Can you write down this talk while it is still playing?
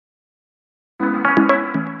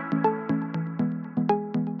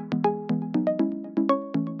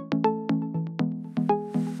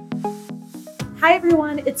Hi,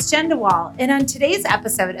 everyone. It's Jen DeWall. And on today's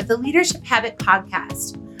episode of the Leadership Habit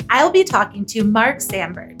Podcast, I'll be talking to Mark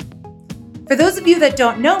Sanborn. For those of you that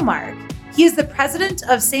don't know Mark, he is the president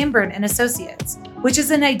of Sanborn and Associates, which is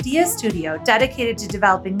an idea studio dedicated to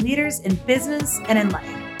developing leaders in business and in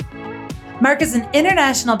life. Mark is an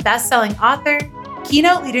international best-selling author,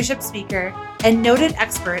 keynote leadership speaker, and noted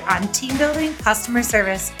expert on team building, customer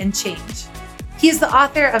service, and change. He is the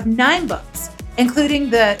author of 9 books, including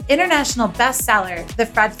the international bestseller, The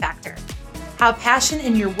Fred Factor: How Passion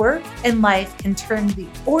in Your Work and Life Can Turn the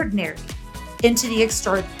Ordinary into the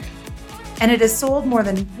Extraordinary. And it has sold more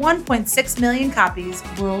than 1.6 million copies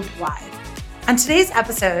worldwide. On today's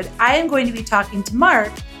episode, I am going to be talking to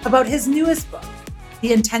Mark about his newest book,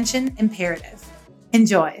 The Intention Imperative.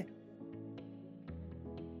 Enjoy.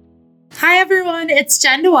 Hi, everyone. It's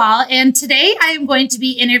Jen DeWall, and today I am going to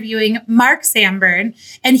be interviewing Mark Sanborn,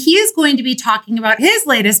 and he is going to be talking about his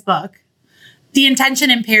latest book, The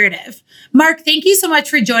Intention Imperative. Mark, thank you so much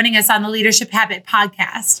for joining us on the Leadership Habit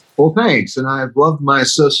Podcast. Well, thanks. And I've loved my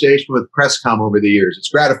association with Presscom over the years. It's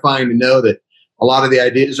gratifying to know that a lot of the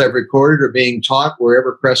ideas I've recorded are being taught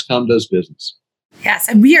wherever Presscom does business. Yes,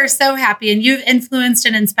 and we are so happy, and you've influenced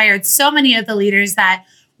and inspired so many of the leaders that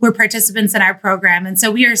were participants in our program. And so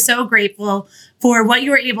we are so grateful for what you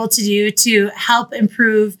were able to do to help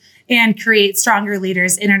improve and create stronger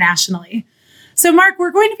leaders internationally. So Mark, we're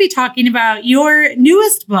going to be talking about your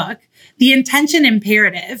newest book, The Intention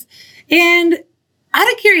Imperative. And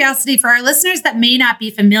out of curiosity, for our listeners that may not be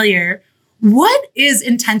familiar, what is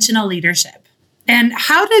intentional leadership? And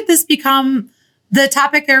how did this become the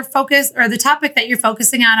topic that you're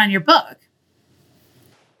focusing on your book?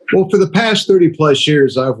 Well, for the past 30 plus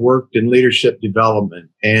years, I've worked in leadership development.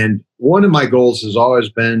 And one of my goals has always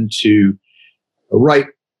been to write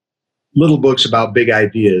little books about big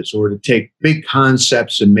ideas, or to take big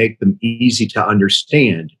concepts and make them easy to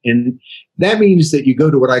understand. And that means that you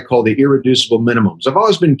go to what I call the irreducible minimums. I've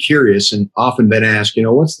always been curious and often been asked,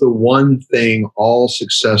 what's the one thing all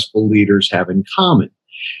successful leaders have in common?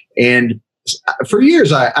 And for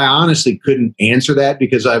years, I honestly couldn't answer that,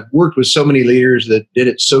 because I've worked with so many leaders that did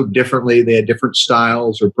it so differently. They had different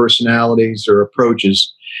styles or personalities or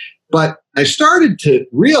approaches. But I started to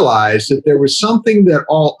realize that there was something that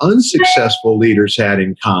all unsuccessful leaders had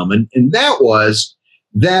in common, and that was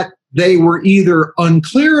that they were either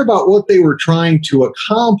unclear about what they were trying to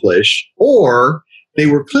accomplish, or they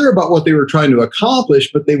were clear about what they were trying to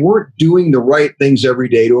accomplish, but they weren't doing the right things every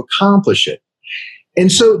day to accomplish it. And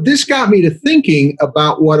so this got me to thinking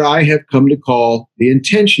about what I have come to call the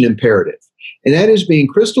intention imperative. And that is being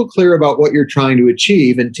crystal clear about what you're trying to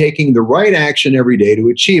achieve and taking the right action every day to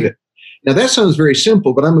achieve it. Now, that sounds very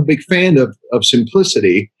simple, but I'm a big fan of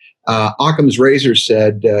simplicity. Occam's razor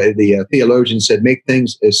said, the theologian said, make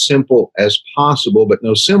things as simple as possible, but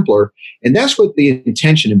no simpler. And that's what the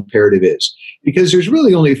intention imperative is. Because there's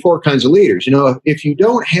really only 4 kinds of leaders. If you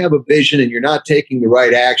don't have a vision and you're not taking the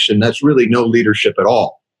right action, that's really no leadership at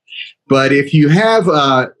all. But if you have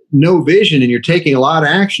no vision and you're taking a lot of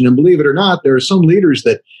action, and believe it or not, there are some leaders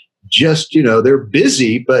that just, they're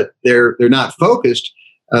busy, but they're not focused.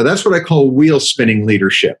 That's what I call wheel spinning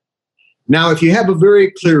leadership. Now, if you have a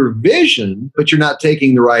very clear vision, but you're not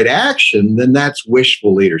taking the right action, then that's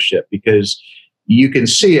wishful leadership, because you can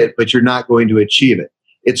see it, but you're not going to achieve it.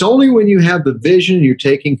 It's only when you have the vision and you're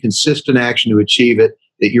taking consistent action to achieve it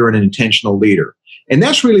that you're an intentional leader. And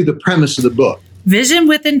that's really the premise of the book. Vision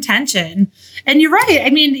with intention. And you're right.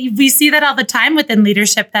 I mean, we see that all the time within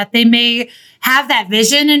leadership, that they may have that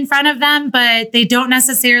vision in front of them, but they don't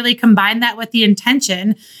necessarily combine that with the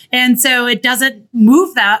intention. And so it doesn't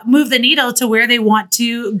move the needle to where they want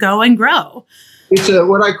to go and grow. It's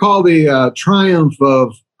what I call the triumph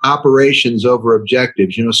of operations over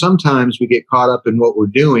objectives. Sometimes we get caught up in what we're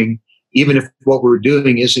doing, even if what we're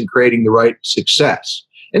doing isn't creating the right success.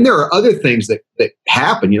 And there are other things that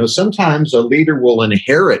happen. Sometimes a leader will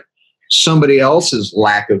inherit somebody else's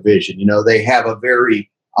lack of vision. They have a very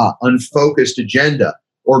unfocused agenda,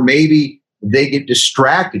 or maybe they get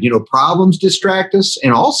distracted. Problems distract us,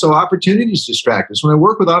 and also opportunities distract us. When I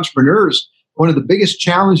work with entrepreneurs, one of the biggest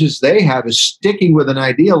challenges they have is sticking with an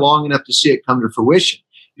idea long enough to see it come to fruition.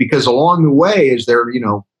 Because along the way, as they're,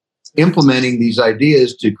 implementing these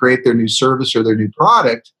ideas to create their new service or their new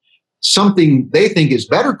product, something they think is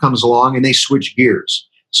better comes along and they switch gears.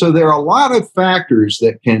 So there are a lot of factors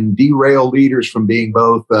that can derail leaders from being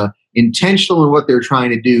both intentional in what they're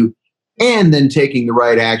trying to do and then taking the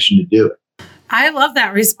right action to do it. I love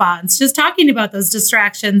that response. Just talking about those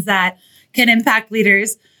distractions that can impact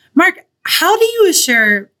leaders. Mark, how do you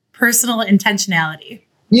assure personal intentionality?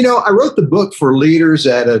 I wrote the book for leaders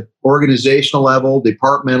at an organizational level,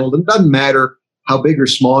 departmental. It doesn't matter how big or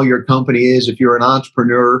small your company is. If you're an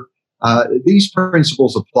entrepreneur, these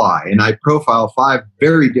principles apply. And I profile 5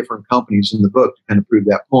 very different companies in the book to kind of prove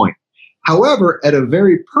that point. However, at a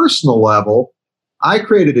very personal level, I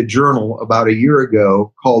created a journal about a year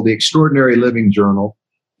ago called the Extraordinary Living Journal.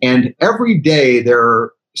 And every day there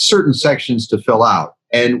are certain sections to fill out.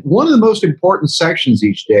 And one of the most important sections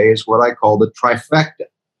each day is what I call the trifecta.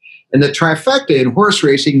 And the trifecta in horse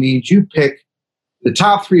racing means you pick the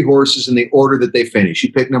top 3 horses in the order that they finish.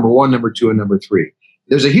 You pick number 1, number 2, and number 3.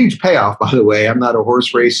 There's a huge payoff, by the way. I'm not a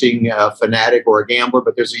horse racing fanatic or a gambler,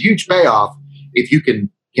 but there's a huge payoff if you can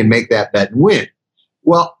make that bet and win.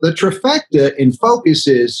 Well, the trifecta in focus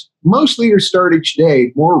is most leaders start each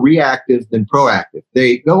day more reactive than proactive.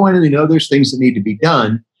 They go in and they know there's things that need to be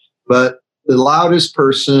done, but the loudest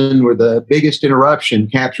person or the biggest interruption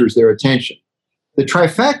captures their attention. The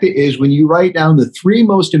trifecta is when you write down the 3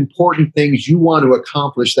 most important things you want to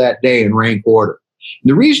accomplish that day in rank order.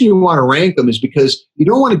 And the reason you want to rank them is because you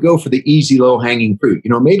don't want to go for the easy, low-hanging fruit.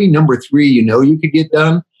 Maybe number 3, you could get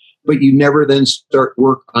done, but you never then start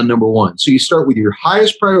work on number 1. So you start with your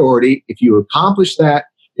highest priority. If you accomplish that,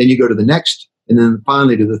 then you go to the next, and then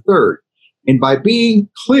finally to the third. And by being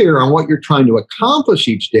clear on what you're trying to accomplish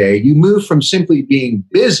each day, you move from simply being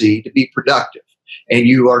busy to be productive. And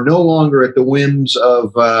you are no longer at the whims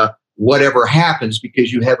of whatever happens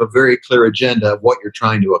because you have a very clear agenda of what you're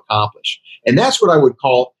trying to accomplish. And that's what I would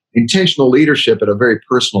call intentional leadership at a very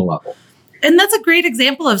personal level. And that's a great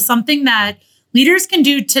example of something that leaders can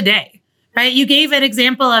do today, right? You gave an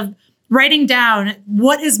example of writing down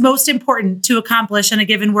what is most important to accomplish in a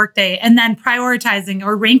given workday and then prioritizing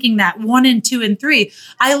or ranking that 1 and 2 and 3.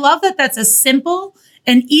 I love that that's a simple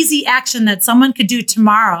and easy action that someone could do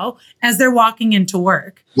tomorrow as they're walking into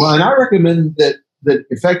work. Well, and I recommend that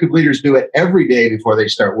effective leaders do it every day before they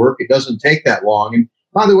start work. It doesn't take that long. And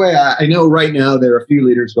by the way, I know right now there are a few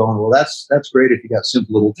leaders going, well, that's great if you got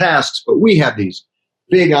simple little tasks, but we have these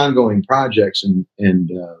big ongoing projects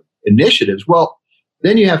and initiatives. Well,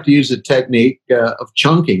 then you have to use the technique of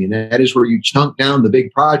chunking, and that is where you chunk down the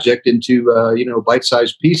big project into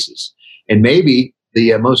bite-sized pieces. And maybe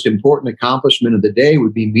the most important accomplishment of the day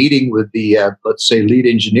would be meeting with the, let's say, lead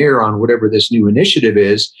engineer on whatever this new initiative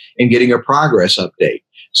is and getting a progress update.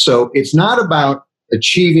 So it's not about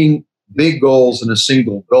achieving big goals in a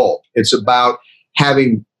single goal. It's about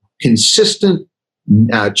having consistent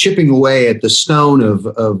chipping away at the stone of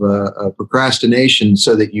procrastination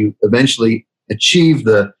so that you eventually achieve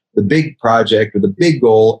the big project or the big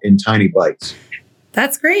goal in tiny bites.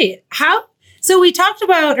 That's great. So we talked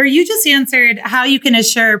about, or you just answered how you can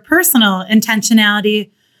assure personal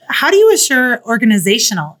intentionality. How do you assure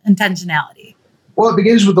organizational intentionality? Well, it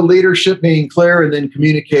begins with the leadership being clear and then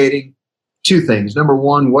communicating 2 things. Number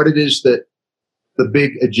 1, what it is that the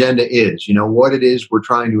big agenda is, what it is we're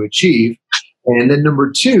trying to achieve. And then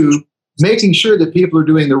number 2, making sure that people are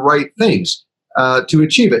doing the right things to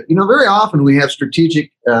achieve it. Very often we have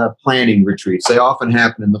strategic planning retreats. They often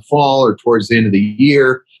happen in the fall or towards the end of the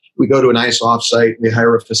year. We go to a nice offsite, we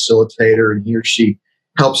hire a facilitator, and he or she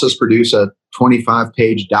helps us produce a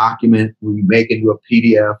 25-page document. We make it into a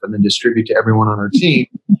PDF and then distribute to everyone on our team.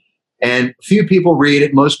 And few people read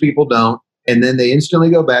it, most people don't, and then they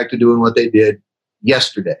instantly go back to doing what they did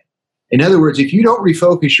yesterday. In other words, if you don't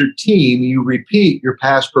refocus your team, you repeat your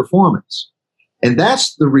past performance. And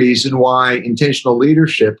that's the reason why intentional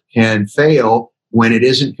leadership can fail when it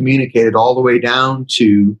isn't communicated all the way down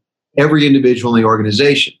to every individual in the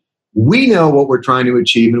organization. We know what we're trying to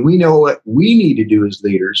achieve and we know what we need to do as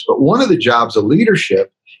leaders. But one of the jobs of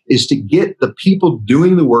leadership is to get the people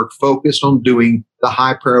doing the work focused on doing the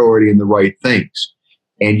high priority and the right things.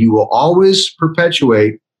 And you will always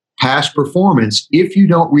perpetuate past performance if you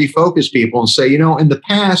don't refocus people and say, in the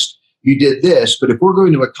past you did this, but if we're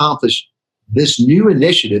going to accomplish this new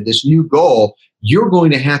initiative, this new goal, you're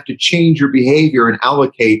going to have to change your behavior and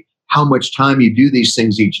allocate how much time you do these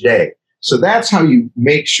things each day. So that's how you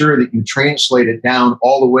make sure that you translate it down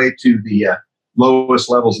all the way to the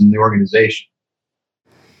lowest levels in the organization.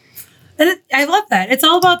 And I love that. It's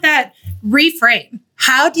all about that reframe.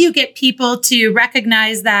 How do you get people to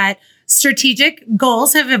recognize that strategic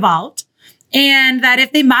goals have evolved and that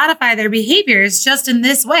if they modify their behaviors just in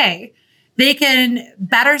this way, they can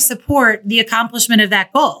better support the accomplishment of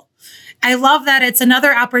that goal? I love that it's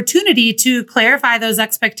another opportunity to clarify those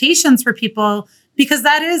expectations for people, because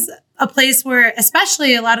that is a place where,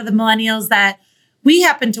 especially a lot of the millennials that we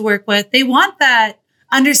happen to work with, they want that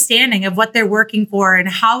understanding of what they're working for and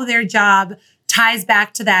how their job ties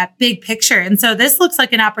back to that big picture. And so this looks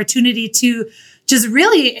like an opportunity to just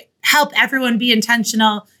really help everyone be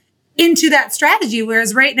intentional into that strategy.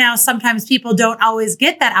 Whereas right now, sometimes people don't always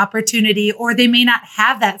get that opportunity, or they may not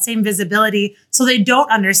have that same visibility, so they don't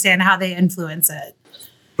understand how they influence it.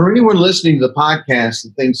 For anyone listening to the podcast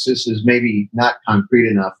that thinks this is maybe not concrete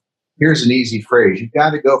enough, here's an easy phrase. You've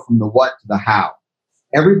got to go from the what to the how.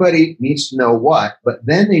 Everybody needs to know what, but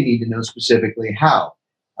then they need to know specifically how.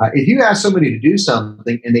 If you ask somebody to do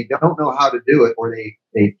something and they don't know how to do it, or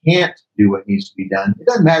they can't do what needs to be done, it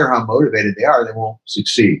doesn't matter how motivated they are, they won't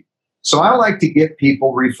succeed. So I like to get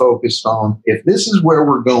people refocused on, if this is where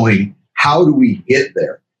we're going, how do we get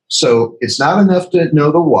there? So it's not enough to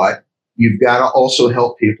know the what. You've got to also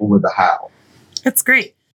help people with the how. That's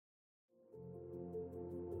great.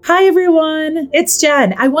 Hi, everyone. It's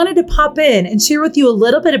Jen. I wanted to pop in and share with you a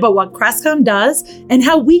little bit about what Crestcom does and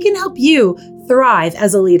how we can help you thrive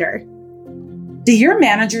as a leader. Do your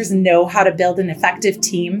managers know how to build an effective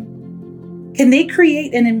team? Can they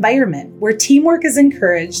create an environment where teamwork is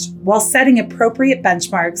encouraged while setting appropriate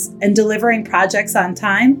benchmarks and delivering projects on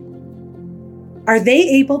time? Are they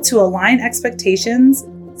able to align expectations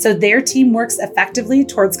so their team works effectively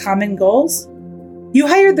towards common goals? You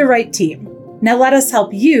hired the right team. Now let us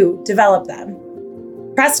help you develop them.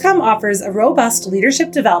 Crestcom offers a robust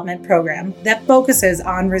leadership development program that focuses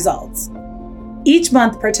on results. Each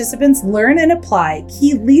month, participants learn and apply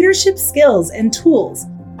key leadership skills and tools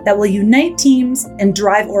that will unite teams and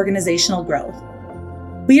drive organizational growth.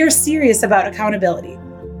 We are serious about accountability.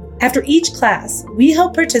 After each class, we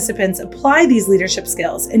help participants apply these leadership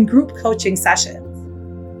skills in group coaching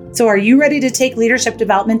sessions. So are you ready to take leadership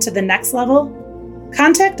development to the next level?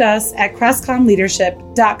 Contact us at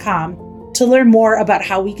crestcomleadership.com to learn more about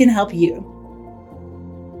how we can help you.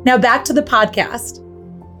 Now back to the podcast.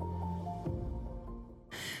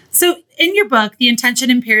 So in your book, The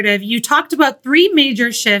Intention Imperative, you talked about 3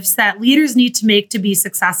 major shifts that leaders need to make to be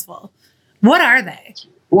successful. What are they?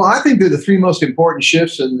 Well, I think they're the 3 most important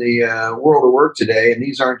shifts in the world of work today. And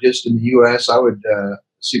these aren't just in the U.S. I would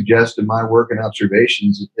suggest in my work and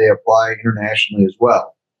observations that they apply internationally as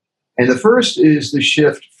well. And the first is the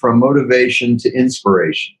shift from motivation to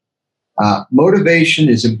inspiration. Motivation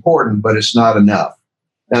is important, but it's not enough.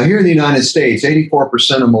 Now, here in the United States,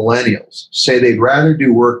 84% of millennials say they'd rather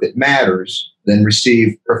do work that matters than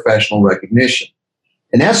receive professional recognition.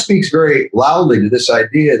 And that speaks very loudly to this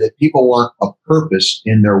idea that people want a purpose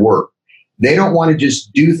in their work. They don't want to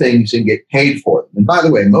just do things and get paid for them. And by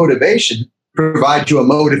the way, motivation provides you a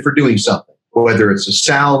motive for doing something, whether it's a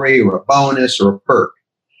salary or a bonus or a perk.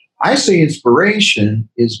 I say inspiration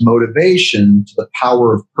is motivation to the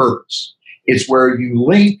power of purpose. It's where you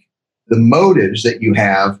link the motives that you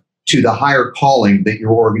have to the higher calling that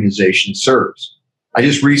your organization serves. I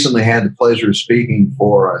just recently had the pleasure of speaking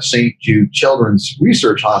for St. Jude Children's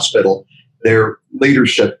Research Hospital, their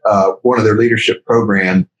leadership, one of their leadership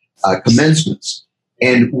program commencements.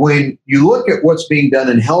 And when you look at what's being done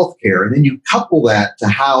in healthcare, and then you couple that to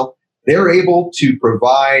how they're able to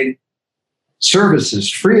provide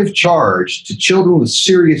services free of charge to children with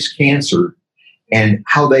serious cancer, and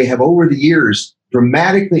how they have over the years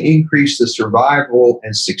dramatically increased the survival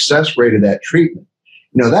and success rate of that treatment.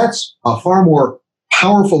 That's a far more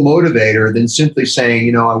powerful motivator than simply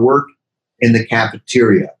saying, I work in the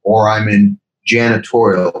cafeteria, or I'm in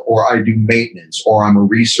janitorial, or I do maintenance, or I'm a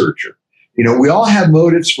researcher. We all have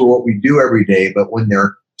motives for what we do every day, but when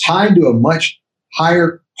they're tied to a much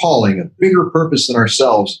higher calling, a bigger purpose than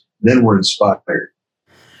ourselves, then we're inspired.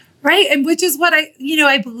 Right. And which is what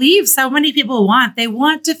I believe so many people want. They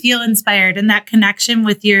want to feel inspired and that connection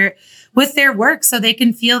with their work, so they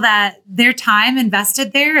can feel that their time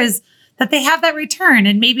invested there is that they have that return.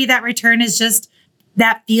 And maybe that return is just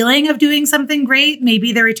that feeling of doing something great.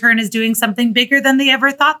 Maybe the return is doing something bigger than they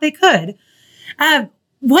ever thought they could.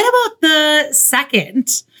 What about the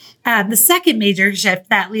second major shift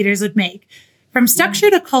that leaders would make from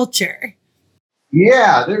structure to culture?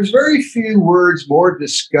 Yeah, there's very few words more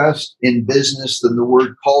discussed in business than the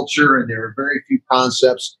word culture, and there are very few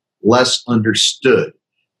concepts less understood.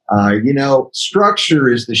 Structure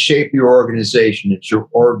is the shape of your organization. It's your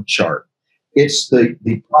org chart. It's the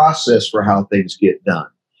process for how things get done.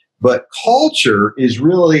 But culture is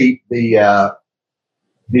really the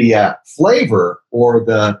flavor or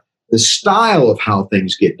the style of how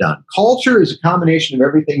things get done. Culture is a combination of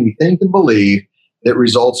everything we think and believe that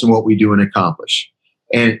results in what we do and accomplish.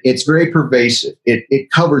 And it's very pervasive.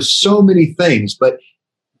 It covers so many things, but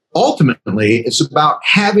ultimately it's about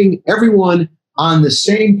having everyone on the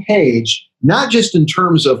same page, not just in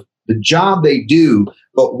terms of the job they do,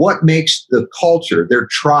 but what makes the culture, their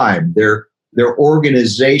tribe, their their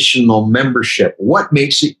organizational membership. What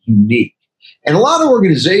makes it unique? And a lot of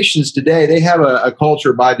organizations today, they have a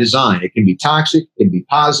culture by design. It can be toxic, it can be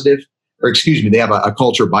positive, or excuse me, they have a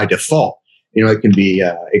culture by default. It can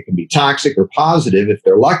be toxic or positive if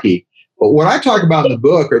they're lucky. But what I talk about in the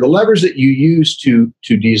book are the levers that you use to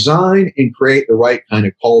design and create the right kind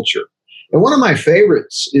of culture. And one of my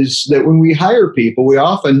favorites is that when we hire people, we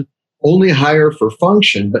often only hire for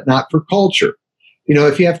function, but not for culture.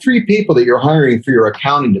 If you have 3 people that you're hiring for your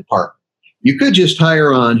accounting department, you could just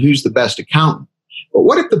hire on who's the best accountant. But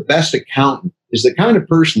what if the best accountant is the kind of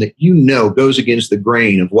person that goes against the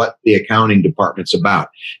grain of what the accounting department's about?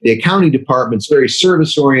 The accounting department's very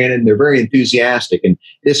service-oriented, and they're very enthusiastic. And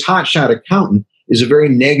this hotshot accountant is a very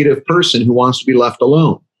negative person who wants to be left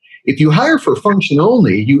alone. If you hire for function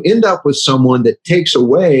only, you end up with someone that takes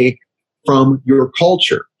away from your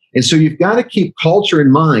culture. And so you've got to keep culture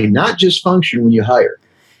in mind, not just function when you hire.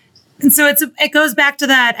 And so it goes back to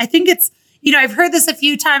that. I think it's, I've heard this a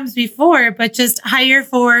few times before, but just hire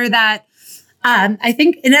for that. I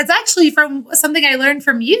think, and it's actually from something I learned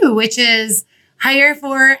from you, which is hire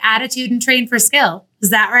for attitude and train for skill. Is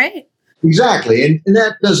that right? Exactly. And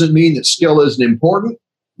that doesn't mean that skill isn't important.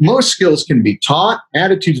 Most skills can be taught.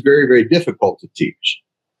 Attitude's very, very difficult to teach.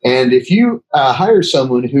 And if you hire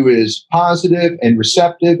someone who is positive and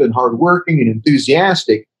receptive and hardworking and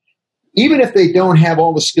enthusiastic, even if they don't have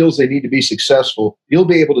all the skills they need to be successful, you'll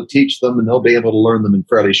be able to teach them and they'll be able to learn them in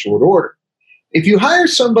fairly short order. If you hire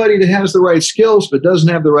somebody that has the right skills but doesn't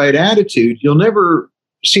have the right attitude, you'll never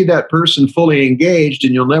see that person fully engaged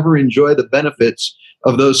and you'll never enjoy the benefits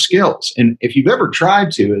of those skills. And if you've ever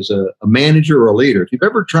tried to, as a manager or a leader, if you've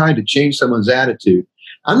ever tried to change someone's attitude,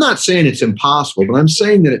 I'm not saying it's impossible, but I'm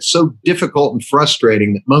saying that it's so difficult and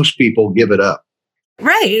frustrating that most people give it up.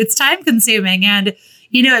 Right. It's time consuming. And,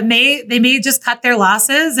 they may just cut their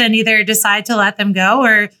losses and either decide to let them go,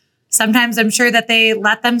 or sometimes I'm sure that they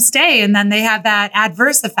let them stay and then they have that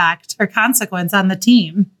adverse effect or consequence on the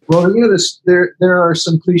team. Well, there are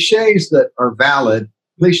some cliches that are valid.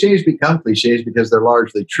 Cliches become cliches because they're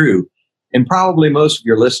largely true. And probably most of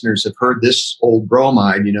your listeners have heard this old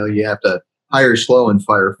bromide, you have to hire slow and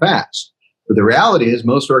fire fast. But the reality is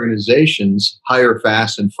most organizations hire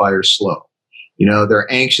fast and fire slow.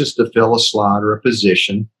 They're anxious to fill a slot or a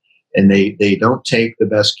position, and they don't take the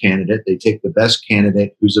best candidate. They take the best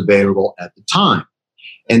candidate who's available at the time.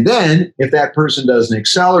 And then if that person doesn't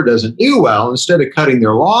excel or doesn't do well, instead of cutting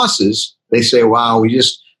their losses, they say, wow,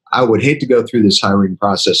 I would hate to go through this hiring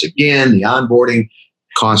process again. The onboarding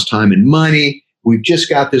costs time and money. We've just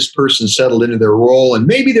got this person settled into their role, and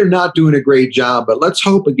maybe they're not doing a great job, but let's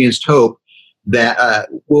hope against hope that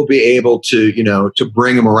we'll be able to, to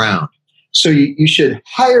bring them around. So you should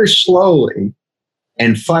hire slowly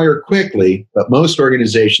and fire quickly, but most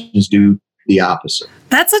organizations do the opposite.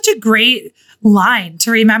 That's such a great line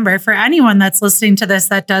to remember for anyone that's listening to this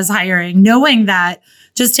that does hiring, knowing that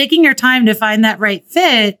just taking your time to find that right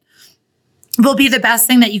fit will be the best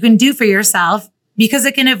thing that you can do for yourself, because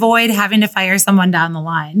it can avoid having to fire someone down the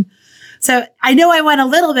line. So I know I went a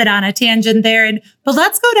little bit on a tangent there, but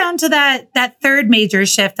let's go down to that third major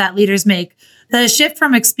shift that leaders make, the shift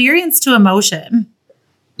from experience to emotion.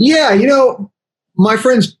 Yeah, my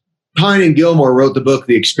friends Pine and Gilmore wrote the book,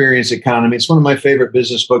 The Experience Economy. It's one of my favorite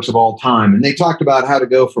business books of all time. And they talked about how to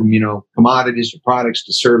go from, commodities to products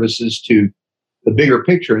to services to the bigger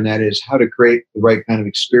picture. And that is how to create the right kind of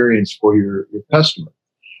experience for your customer.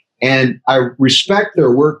 And I respect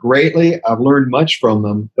their work greatly. I've learned much from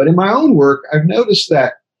them. But in my own work, I've noticed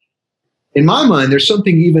that in my mind, there's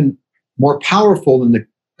something even more powerful than the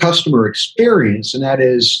customer experience. And that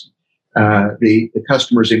is the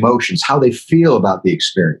customer's emotions, how they feel about the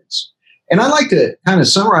experience. And I like to kind of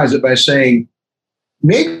summarize it by saying,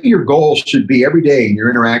 maybe your goal should be every day in your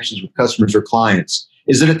interactions with customers or clients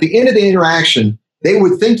is that at the end of the interaction, they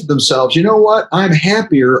would think to themselves, you know what, I'm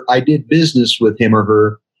happier I did business with him or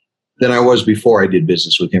her than I was before I did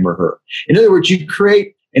business with him or her. In other words, you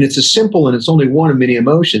create, and it's a simple and it's only one of many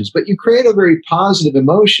emotions, but you create a very positive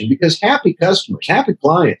emotion because happy customers, happy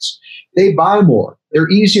clients, they buy more. They're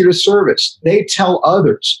easier to service. They tell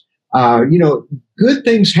others. Good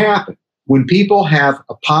things happen when people have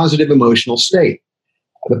a positive emotional state.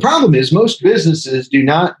 The problem is most businesses do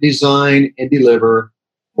not design and deliver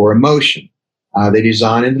for emotion. They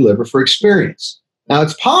design and deliver for experience. Now,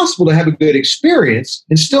 it's possible to have a good experience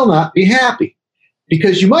and still not be happy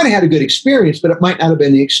because you might have had a good experience, but it might not have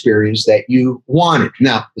been the experience that you wanted.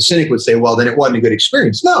 Now, the cynic would say, well, then it wasn't a good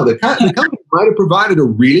experience. No, the company might have provided a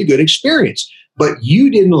really good experience, but you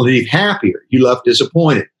didn't leave happier. You left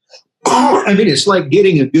disappointed. I mean, it's like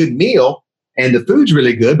getting a good meal and the food's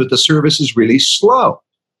really good, but the service is really slow.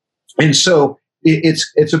 And so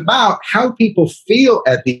it's about how people feel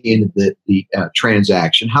at the end of the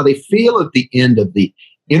transaction, how they feel at the end of the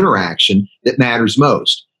interaction that matters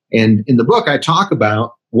most. And in the book, I talk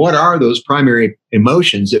about what are those primary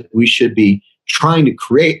emotions that we should be trying to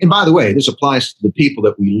create. And by the way, this applies to the people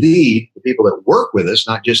that we lead, the people that work with us,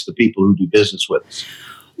 not just the people who do business with us.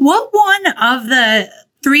 What one of the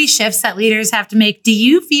 3 shifts that leaders have to make do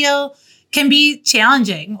you feel can be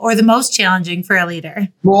challenging or the most challenging for a leader?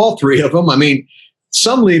 Well, all 3 of them. I mean,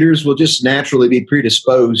 some leaders will just naturally be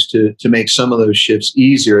predisposed to make some of those shifts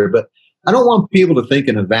easier, but I don't want people to think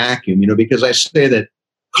in a vacuum, because I say that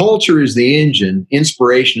culture is the engine,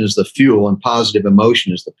 inspiration is the fuel, and positive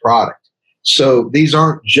emotion is the product. So these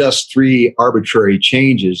aren't just 3 arbitrary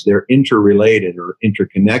changes. They're interrelated or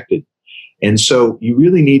interconnected. And so you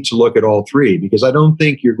really need to look at all 3, because I don't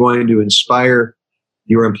think you're going to inspire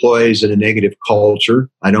your employees in a negative culture.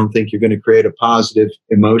 I don't think you're going to create a positive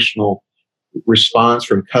emotional response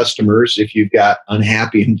from customers if you've got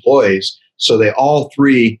unhappy employees. So they all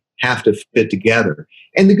 3 have to fit together.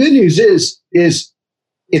 And the good news is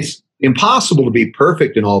it's impossible to be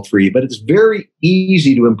perfect in all 3, but it's very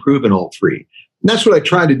easy to improve in all 3. And that's what I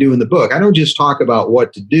try to do in the book. I don't just talk about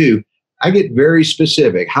what to do. I get very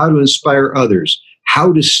specific, how to inspire others,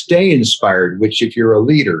 how to stay inspired, which if you're a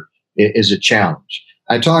leader is a challenge.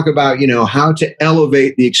 I talk about, how to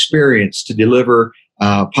elevate the experience to deliver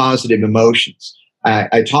positive emotions.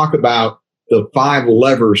 I talk about the 5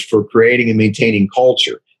 levers for creating and maintaining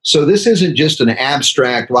culture. So this isn't just an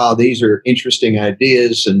abstract, wow, these are interesting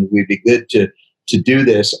ideas and we'd be good to do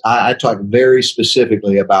this. I talk very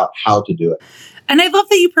specifically about how to do it. And I love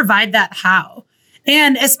that you provide that how,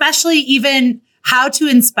 and especially even how to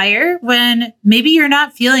inspire when maybe you're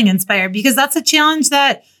not feeling inspired, because that's a challenge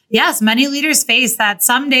that, yes, many leaders face, that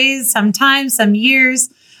some days, sometimes, some years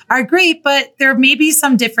are great, but there may be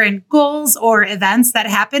some different goals or events that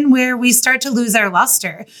happen where we start to lose our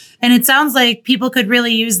luster. And it sounds like people could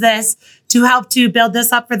really use this to help to build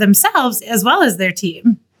this up for themselves as well as their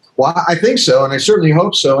team. Well, I think so, and I certainly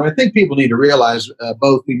hope so. And I think people need to realize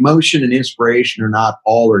both emotion and inspiration are not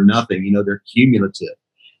all or nothing. They're cumulative.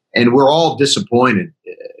 And we're all disappointed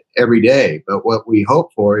every day. But what we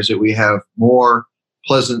hope for is that we have more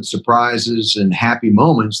pleasant surprises and happy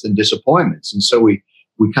moments than disappointments. And so we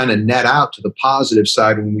kind of net out to the positive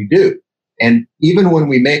side when we do. And even when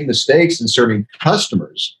we make mistakes in serving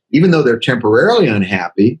customers, even though they're temporarily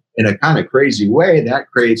unhappy in a kind of crazy way, that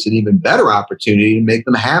creates an even better opportunity to make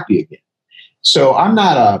them happy again. So I'm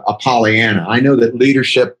not a Pollyanna. I know that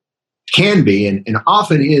leadership can be and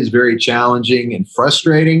often is very challenging and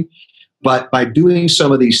frustrating. But by doing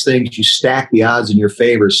some of these things, you stack the odds in your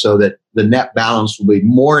favor so that the net balance will be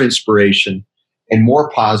more inspiration and more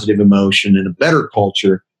positive emotion and a better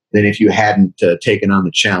culture than if you hadn't taken on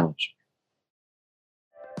the challenge.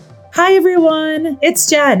 Hi, everyone. It's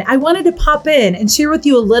Jen. I wanted to pop in and share with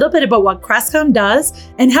you a little bit about what Crestcom does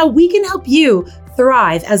and how we can help you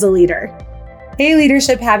thrive as a leader. Hey,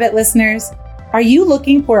 Leadership Habit listeners. Are you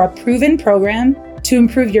looking for a proven program to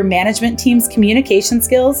improve your management team's communication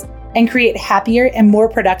skills and create happier and more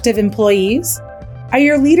productive employees? Are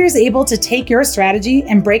your leaders able to take your strategy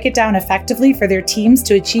and break it down effectively for their teams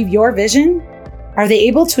to achieve your vision? Are they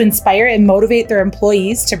able to inspire and motivate their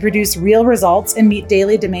employees to produce real results and meet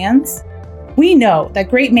daily demands? We know that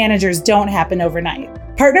great managers don't happen overnight.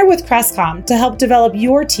 Partner with Crestcom to help develop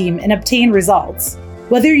your team and obtain results.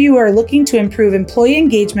 Whether you are looking to improve employee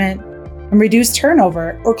engagement and reduce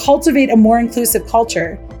turnover or cultivate a more inclusive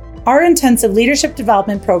culture, our intensive leadership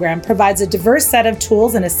development program provides a diverse set of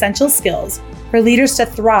tools and essential skills for leaders to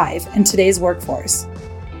thrive in today's workforce.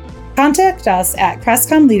 Contact us at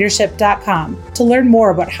crestcomleadership.com to learn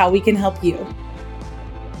more about how we can help you.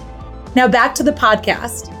 Now back to the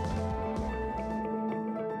podcast.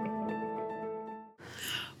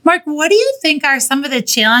 Mark, what do you think are some of the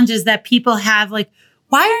challenges that people have? Like,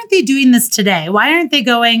 why aren't they doing this today? Why aren't they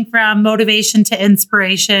going from motivation to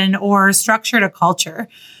inspiration or structure to culture?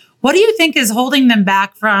 What do you think is holding them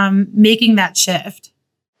back from making that shift?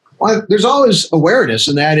 Well, there's always awareness,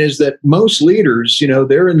 and that is that most leaders,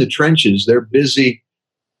 they're in the trenches. They're busy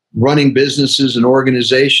running businesses and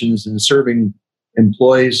organizations and serving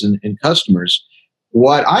employees and customers.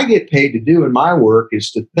 What I get paid to do in my work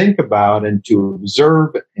is to think about and to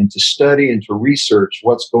observe and to study and to research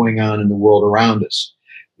what's going on in the world around us.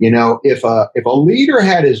 If a leader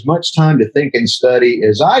had as much time to think and study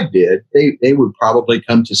as I did, they would probably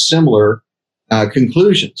come to similar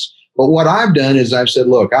conclusions. But what I've done is I've said,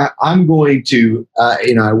 look, I'm going to,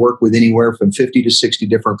 I work with anywhere from 50 to 60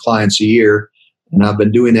 different clients a year. and I've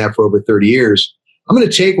been doing that for over 30 years. I'm going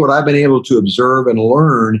to take what I've been able to observe and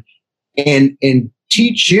learn and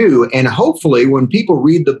teach you. And hopefully when people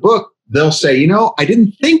read the book, they'll say, I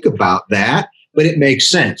didn't think about that, but it makes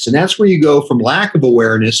sense. And that's where you go from lack of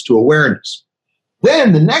awareness to awareness.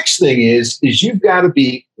 Then the next thing is you've got to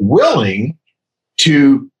be willing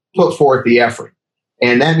to put forth the effort.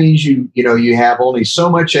 And that means you have only so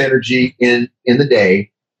much energy in the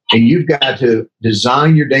day, and you've got to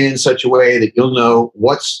design your day in such a way that you'll know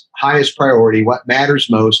what's highest priority, what matters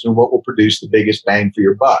most, and what will produce the biggest bang for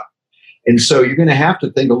your buck. And so you're going to have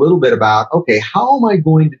to think a little bit about, okay, how am I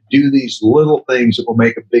going to do these little things that will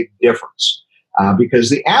make a big difference? Because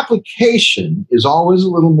the application is always a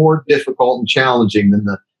little more difficult and challenging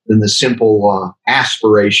than the simple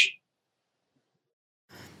aspiration.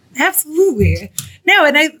 Absolutely. No,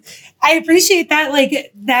 and I appreciate that,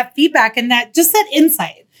 like that feedback and that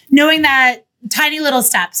insight, knowing that tiny little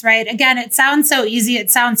steps, right? Again, it sounds so easy.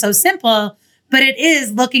 It sounds so simple, but it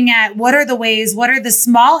is looking at what are the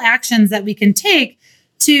small actions that we can take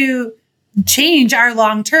to change our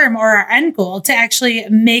long-term or our end goal to actually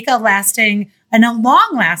make a lasting and a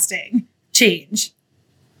long-lasting change.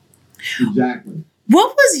 Exactly.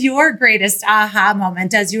 What was your greatest aha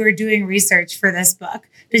moment as you were doing research for this book?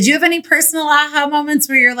 Did you have any personal aha moments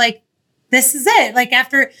where you're like, this is it? Like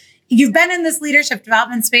after you've been in this leadership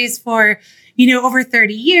development space for, over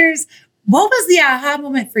 30 years, what was the aha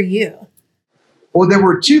moment for you? Well, there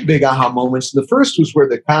were two big aha moments. The first was where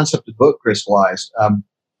the concept of the book crystallized.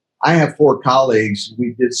 I have 4 colleagues.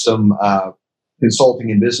 We did some consulting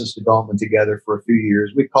and business development together for a few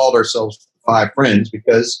years. We called ourselves 5 friends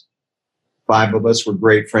because 5 of us were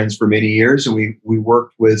great friends for many years, and we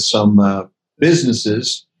worked with some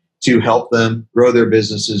businesses to help them grow their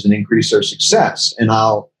businesses and increase their success. And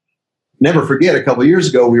I'll never forget, a couple of years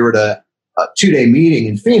ago, we were at a 2-day meeting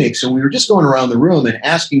in Phoenix, and we were just going around the room and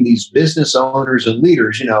asking these business owners and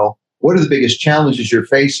leaders, what are the biggest challenges you're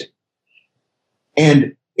facing?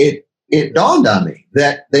 And it dawned on me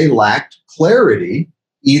that they lacked clarity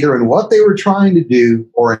either in what they were trying to do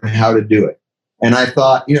or in how to do it. And I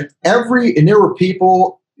thought, and there were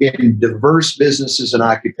people in diverse businesses and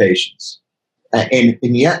occupations. And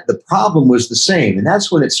yet the problem was the same. And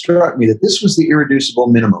that's when it struck me that this was the irreducible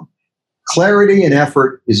minimum. Clarity and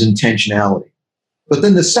effort is intentionality. But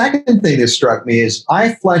then the second thing that struck me is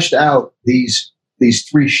I fleshed out these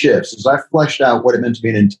 3 shifts. As I fleshed out what it meant to be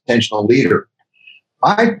an intentional leader,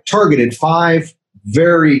 I targeted 5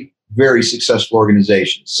 very, very successful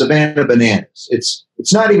organizations. Savannah Bananas.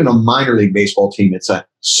 It's not even a minor league baseball team. It's a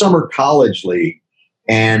summer college league.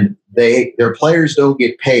 And their players don't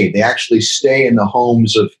get paid. They actually stay in the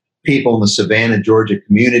homes of people in the Savannah, Georgia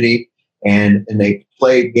community, and they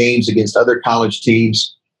play games against other college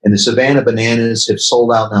teams. And the Savannah Bananas have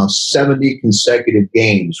sold out now 70 consecutive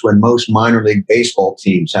games when most minor league baseball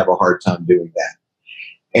teams have a hard time doing that.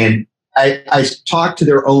 And I talked to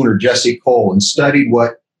their owner, Jesse Cole, and studied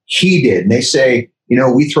what he did. And they say,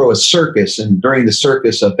 we throw a circus, and during the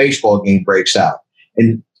circus, a baseball game breaks out.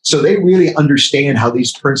 And so they really understand how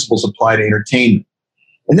these principles apply to entertainment.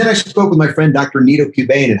 And then I spoke with my friend, Dr. Nito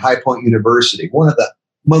Cubain at High Point University, one of the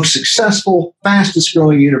most successful, fastest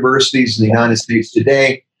growing universities in the United States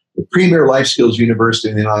today, the premier life skills university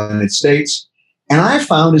in the United States. And I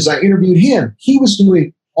found as I interviewed him, he was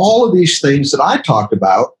doing all of these things that I talked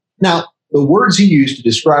about. Now, the words he used to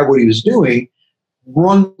describe what he was doing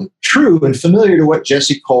rung true and familiar to what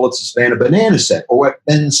Jesse Cole at Savannah Banana said, or what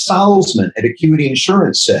Ben Salzman at Acuity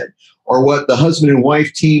Insurance said, or what the husband and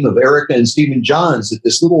wife team of Erica and Stephen Johns at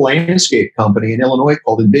this little landscape company in Illinois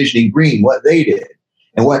called Envisioning Green, what they did,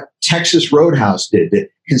 and what Texas Roadhouse did to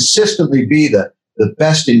consistently be the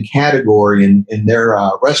best in category in their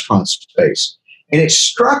restaurant space. And it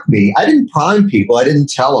struck me, I didn't prime people, I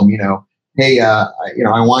didn't tell them, hey, I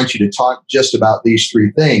want you to talk just about these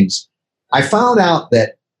 3 things. I found out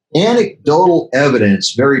that anecdotal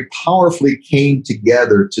evidence very powerfully came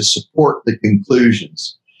together to support the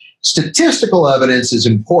conclusions. Statistical evidence is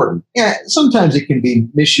important. Yeah, sometimes it can be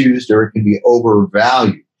misused or it can be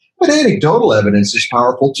overvalued. But anecdotal evidence is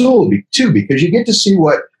powerful too, because you get to see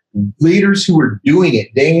what leaders who are doing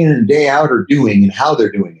it day in and day out are doing and how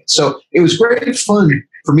they're doing it. So it was great fun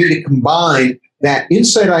for me to combine that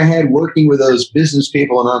insight I had working with those business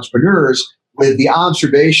people and entrepreneurs with the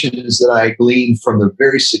observations that I gleaned from the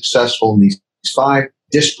very successful in these 5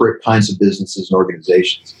 disparate kinds of businesses and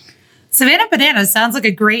organizations. Savannah Bananas sounds like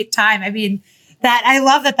a great time. I mean, I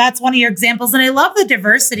love that that's one of your examples. And I love the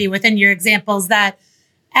diversity within your examples that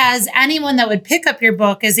as anyone that would pick up your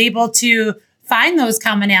book is able to find those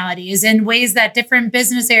commonalities in ways that different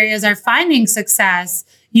business areas are finding success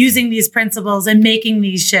using these principles and making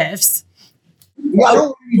these shifts. Yeah, I don't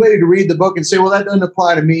want anybody to read the book and say, well, that doesn't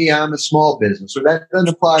apply to me, I'm a small business, or that doesn't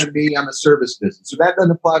apply to me, I'm a service business, or that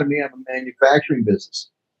doesn't apply to me, I'm a manufacturing business.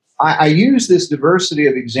 I use this diversity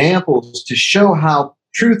of examples to show how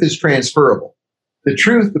truth is transferable. The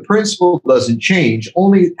truth, the principle doesn't change,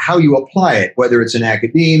 only how you apply it, whether it's in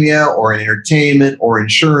academia or in entertainment or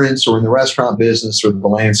insurance or in the restaurant business or the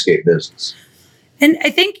landscape business. And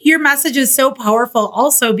I think your message is so powerful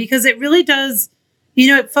also because it really does,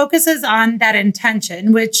 it focuses on that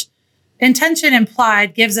intention, which intention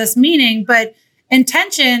implied gives us meaning, but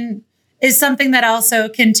intention is something that also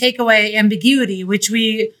can take away ambiguity, which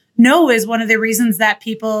we know is one of the reasons that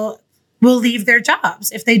people will leave their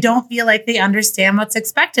jobs if they don't feel like they understand what's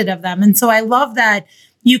expected of them. And so I love that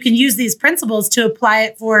you can use these principles to apply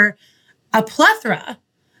it for a plethora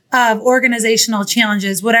of organizational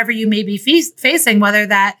challenges, whatever you may be facing, whether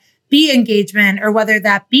that be engagement or whether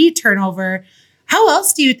that be turnover. How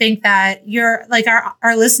else do you think that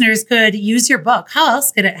our listeners could use your book? How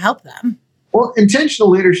else could it help them? Well,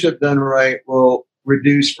 intentional leadership done right will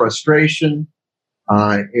reduce frustration.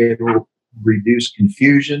 It will reduce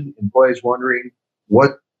confusion, employees wondering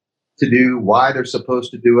what to do, why they're supposed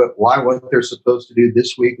to do it, why what they're supposed to do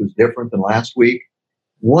this week was different than last week.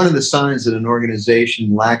 One of the signs that an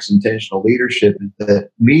organization lacks intentional leadership is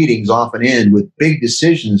that meetings often end with big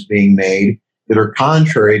decisions being made that are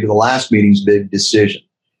contrary to the last meeting's big decision.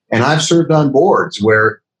 And I've served on boards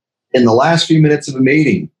where in the last few minutes of a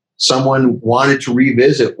meeting, someone wanted to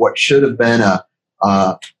revisit what should have been a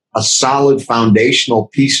solid foundational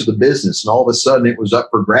piece of the business. And all of a sudden it was up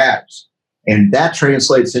for grabs. And that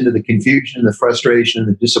translates into the confusion and the frustration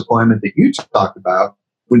and the disappointment that you talked about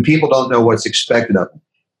when people don't know what's expected of them.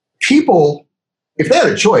 People, if they had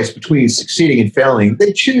a choice between succeeding and failing,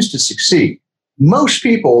 they choose to succeed. Most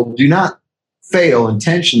people do not fail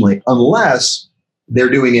intentionally unless they're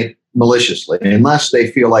doing it maliciously, unless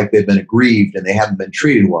they feel like they've been aggrieved and they haven't been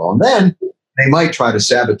treated well. And then they might try to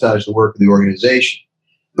sabotage the work of the organization.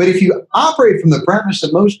 But if you operate from the premise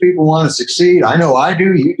that most people want to succeed, I know I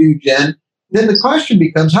do, you do, Jen, then the question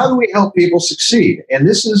becomes, how do we help people succeed? And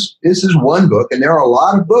this is one book, and there are a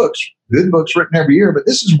lot of books, good books written every year, but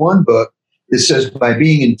this is one book that says by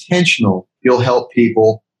being intentional, you'll help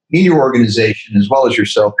people in your organization as well as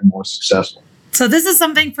yourself be more successful. So this is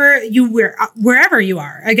something for you wherever you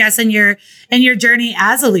are, I guess, in your journey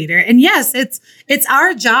as a leader. And yes, it's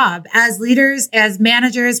our job as leaders, as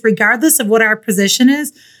managers, regardless of what our position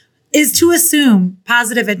is to assume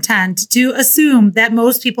positive intent, to assume that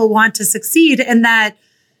most people want to succeed, and that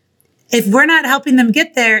if we're not helping them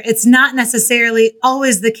get there, it's not necessarily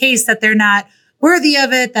always the case that they're not worthy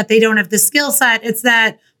of it, that they don't have the skill set. It's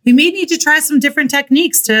that we may need to try some different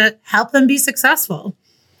techniques to help them be successful.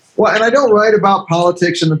 Well, and I don't write about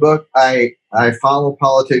politics in the book. I follow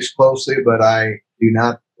politics closely, but I do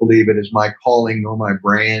not believe it is my calling nor my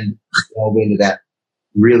brand to delve into that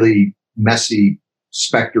really messy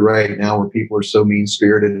specter right now where people are so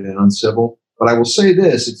mean-spirited and uncivil. But I will say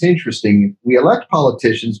this, it's interesting. We elect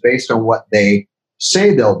politicians based on what they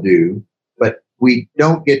say they'll do, but we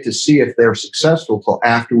don't get to see if they're successful till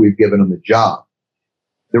after we've given them the job.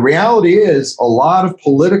 The reality is a lot of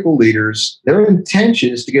political leaders, their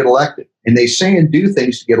intention is to get elected, and they say and do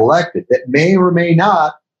things to get elected that may or may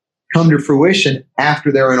not come to fruition after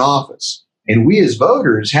they're in office. And we as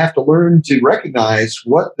voters have to learn to recognize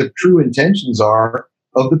what the true intentions are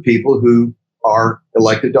of the people who are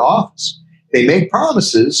elected to office. They make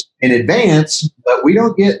promises in advance, but we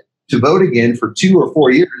don't get to vote again for 2 or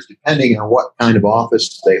 4 years, depending on what kind of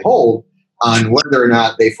office they hold, on whether or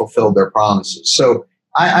not they fulfilled their promises. So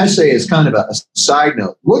I say as kind of a side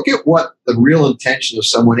note, look at what the real intention of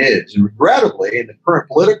someone is. And regrettably, in the current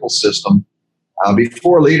political system,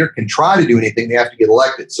 before a leader can try to do anything, they have to get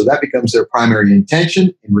elected. So that becomes their primary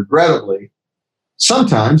intention. And regrettably,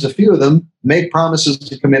 sometimes a few of them make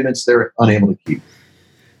promises and commitments they're unable to keep.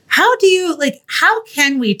 How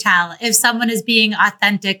can we tell if someone is being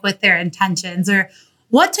authentic with their intentions? Or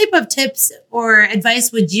what type of tips or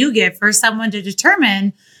advice would you give for someone to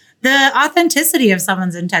determine the authenticity of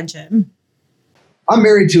someone's intention? I'm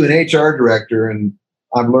married to an HR director, and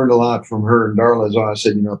I've learned a lot from her. And Darla has always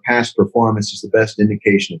said, past performance is the best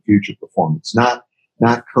indication of future performance, not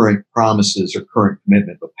current promises or current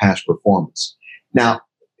commitment, but past performance. Now,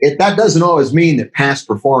 that doesn't always mean that past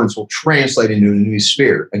performance will translate into a new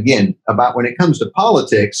sphere. Again, about when it comes to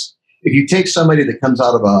politics, if you take somebody that comes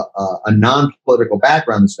out of a non-political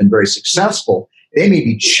background that's been very successful, they may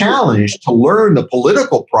be challenged to learn the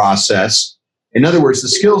political process. In other words, the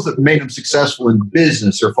skills that made them successful in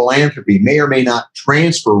business or philanthropy may or may not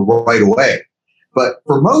transfer right away. But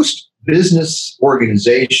for most business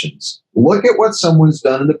organizations, look at what someone's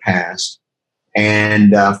done in the past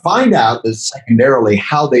and find out that secondarily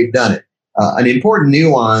how they've done it. An important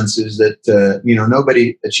nuance is that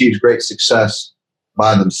nobody achieves great success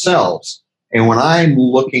by themselves. And when I'm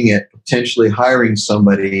looking at potentially hiring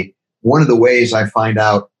somebody, one of the ways I find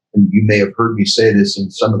out, and you may have heard me say this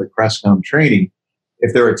in some of the Crestcom training,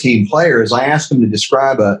 if they're a team player, is I ask them to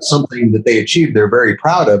describe something that they achieved they're very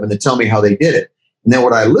proud of and to tell me how they did it. And then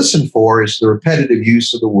what I listen for is the repetitive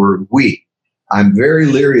use of the word we. I'm very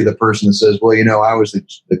leery of the person that says, well, I was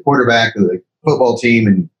the quarterback of the football team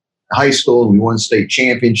in high school and we won state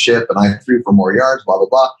championship and I threw for more yards, blah, blah,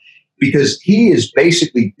 blah. Because he is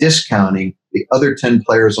basically discounting the other 10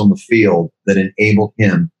 players on the field that enabled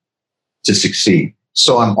him to succeed.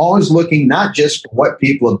 So I'm always looking not just for what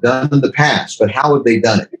people have done in the past, but how have they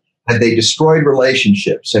done it? Have they destroyed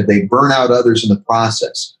relationships? Have they burned out others in the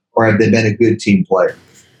process? Or have they been a good team player?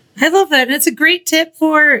 I love that. And it's a great tip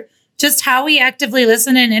for just how we actively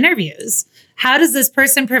listen in interviews. How does this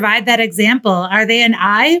person provide that example? Are they an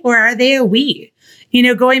I or are they a we?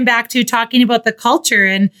 Going back to talking about the culture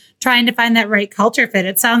and trying to find that right culture fit.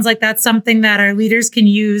 It sounds like that's something that our leaders can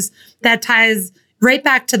use that ties right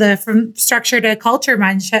back to from structure to culture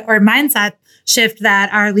mindset shift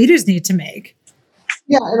that our leaders need to make.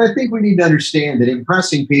 Yeah, and I think we need to understand that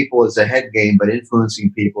impressing people is a head game, but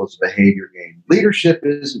influencing people is a behavior game. Leadership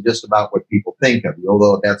isn't just about what people think of you,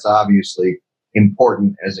 although that's obviously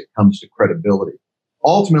important as it comes to credibility.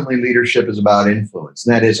 Ultimately, leadership is about influence.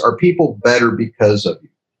 And that is, are people better because of you?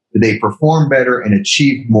 Do they perform better and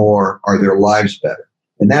achieve more? Are their lives better?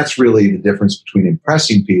 And that's really the difference between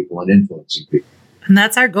impressing people and influencing people. And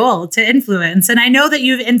that's our goal, to influence. And I know that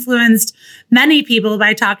you've influenced many people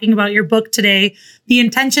by talking about your book today, The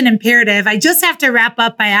Intention Imperative. I just have to wrap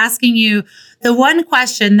up by asking you the one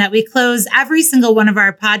question that we close every single one of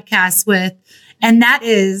our podcasts with, and that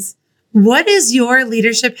is, what is your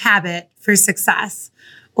leadership habit for success?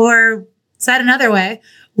 Or said another way,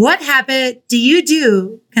 what habit do you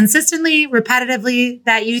do consistently, repetitively,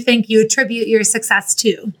 that you think you attribute your success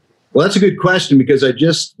to? Well, that's a good question because I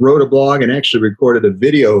just wrote a blog and actually recorded a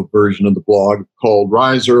video version of the blog called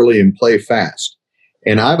Rise Early and Play Fast.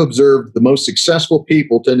 And I've observed the most successful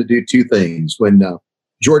people tend to do two things. When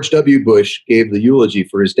George W. Bush gave the eulogy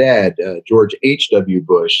for his dad, George H.W.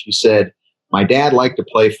 Bush, he said, my dad liked to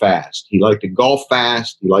play fast. He liked to golf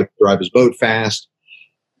fast. He liked to drive his boat fast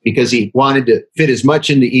because he wanted to fit as much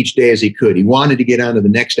into each day as he could. He wanted to get on to the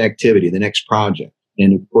next activity, the next project.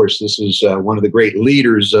 And of course, this is one of the great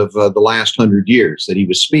leaders of the last 100 years that he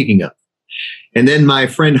was speaking of. And then my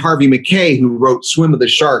friend Harvey Mackay, who wrote Swim with the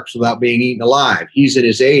Sharks Without Being Eaten Alive, he's in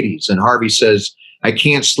his 80s. And Harvey says, I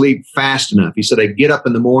can't sleep fast enough. He said, I get up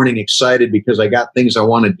in the morning excited because I got things I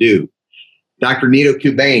want to do. Dr. Nito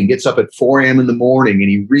Kubain gets up at 4 a.m. in the morning and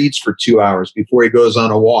he reads for 2 hours before he goes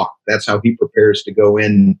on a walk. That's how he prepares to go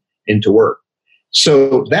into work.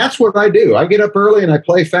 So that's what I do. I get up early and I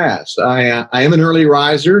play fast. I am an early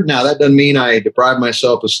riser. Now, that doesn't mean I deprive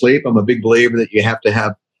myself of sleep. I'm a big believer that you have to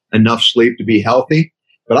have enough sleep to be healthy.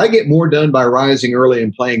 But I get more done by rising early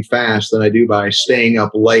and playing fast than I do by staying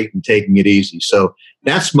up late and taking it easy. So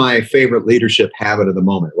that's my favorite leadership habit of the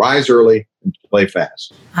moment. Rise early and play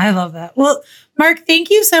fast. I love that. Well, Mark, thank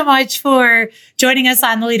you so much for joining us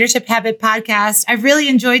on the Leadership Habit Podcast. I've really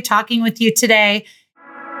enjoyed talking with you today.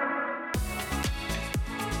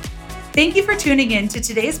 Thank you for tuning in to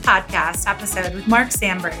today's podcast episode with Mark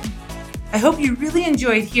Sanborn. I hope you really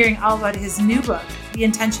enjoyed hearing all about his new book, The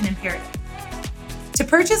Intention Imperative. To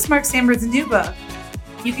purchase Mark Sanborn's new book,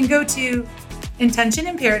 you can go to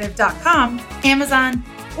intentionimperative.com, Amazon,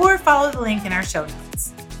 or follow the link in our show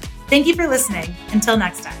notes. Thank you for listening. Until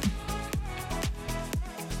next time.